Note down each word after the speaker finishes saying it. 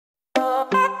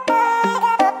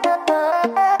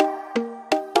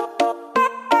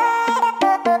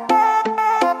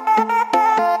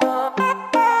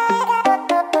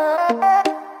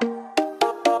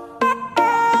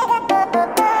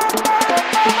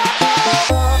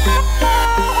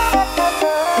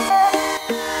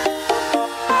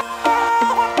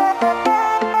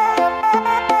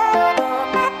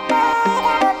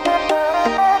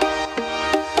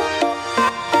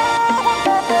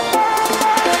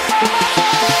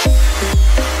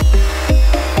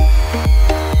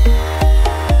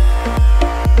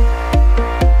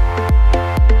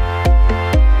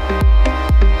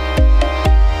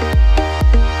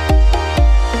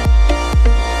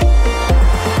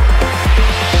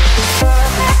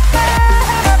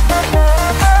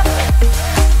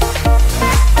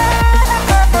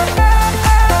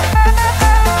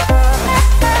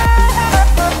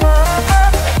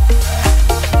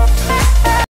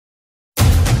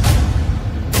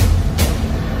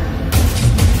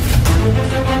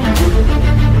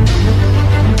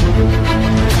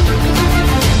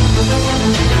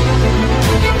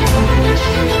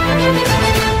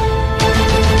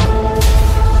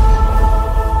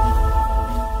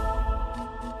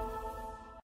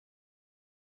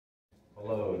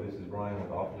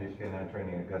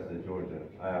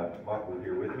have Macu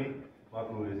here with me.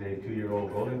 Macu is a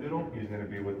 2-year-old GoldenDoodle. He's going to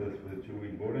be with us for the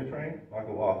 2-week boarding train.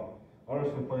 Macu off. Our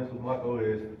complaints with Macu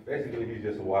is basically he's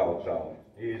just a wild child.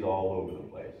 He's all over the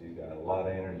place. He's got a lot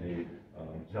of energy,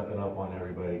 jumping up on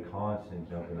everybody, constant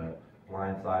jumping up,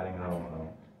 blindsiding them,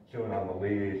 chewing on the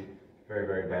leash. Very,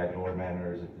 very bad door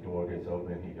manners. If the door gets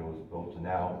open, he goes bolting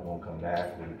out, won't come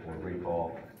back, or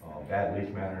recall. Bad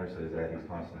leash manners is that he's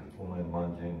constantly pulling,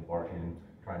 lunging, barking,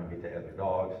 trying to get to other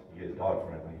dogs. He is dog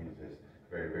friendly. He's just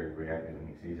very, very reactive when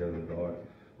he sees other dogs.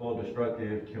 A little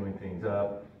destructive, chewing things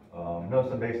up. Knows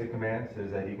some basic commands.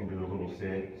 Says that he can do a little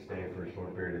sit, stay for a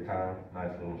short period of time.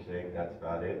 Nice little shake. That's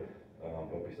about it.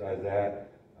 But besides that,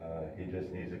 he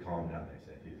just needs to calm down. They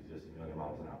said he's just a million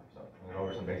miles an hour. So I'm going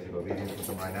over some basic obedience with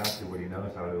him right now. See what he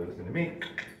knows. How he'll listen to me.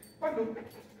 Macu,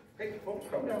 hey, oh,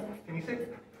 calm down. Can you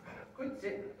sit? Good.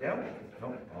 Sit down.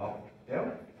 No. Off.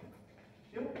 Down.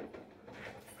 Heel.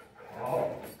 Off.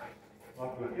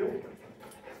 Macu, heel.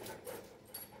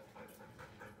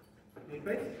 Knee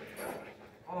face.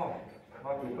 Off.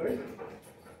 Macu face.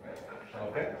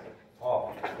 Okay.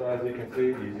 Off. So as you can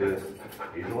see,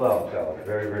 he's a loud child.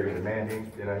 Very, very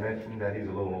demanding. Did I mention that he's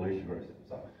a little leash aggressive?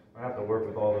 So I have to work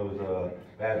with all those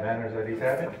bad manners that he's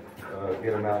having.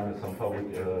 Get him out into some public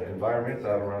environments,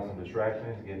 out around some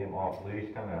distractions, get him off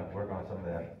leash, kind of work on some of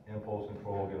that impulse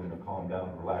control, get him to calm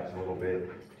down, relax a little bit,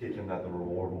 teach him that the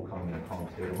reward will come in a calm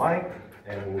state of mind,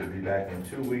 and we'll be back in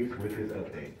 2 weeks with his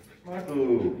update.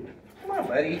 Macu, come on,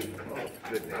 buddy. Oh,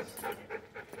 goodness.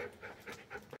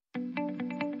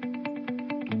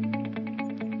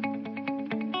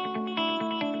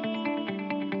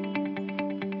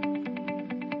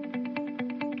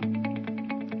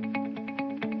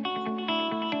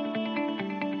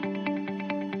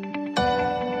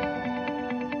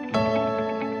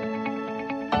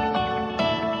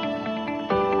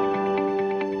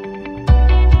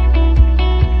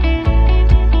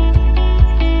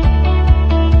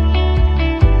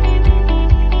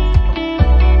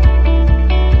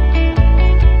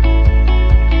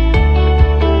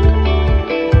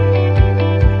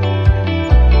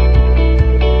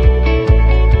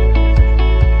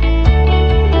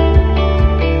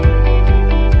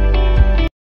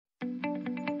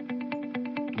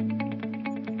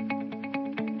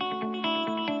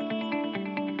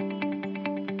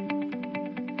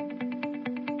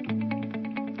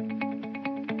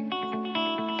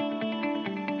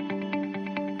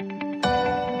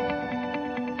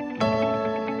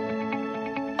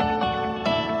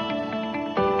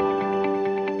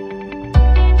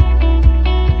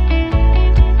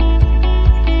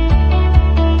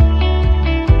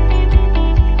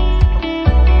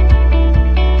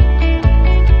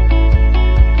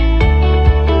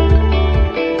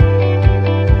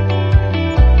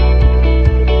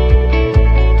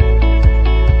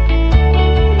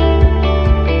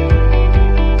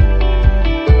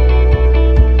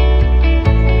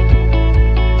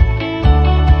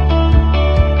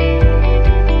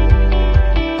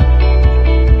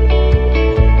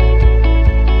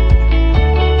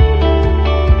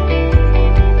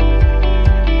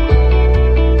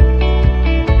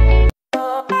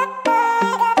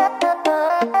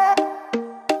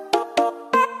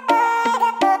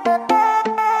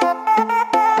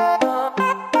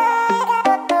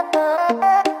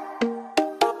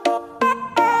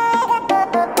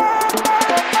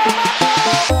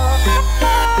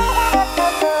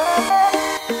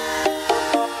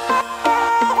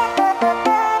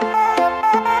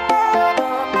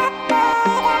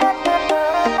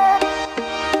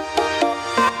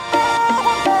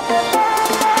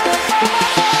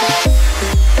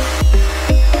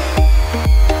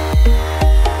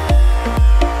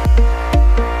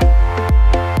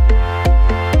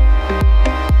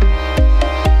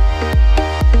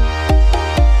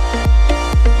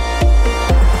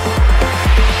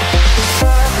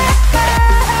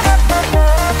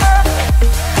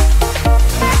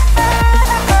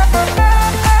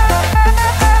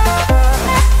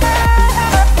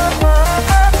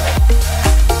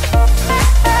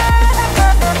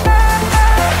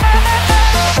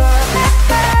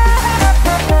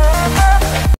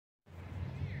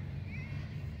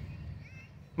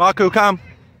 Macu, come.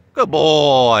 Good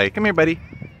boy. Come here, buddy.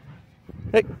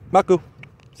 Hey, Macu.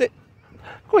 Sit.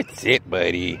 Quit sit,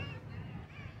 buddy.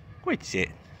 Quit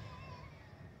sit.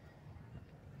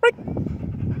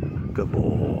 Right. Good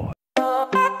boy.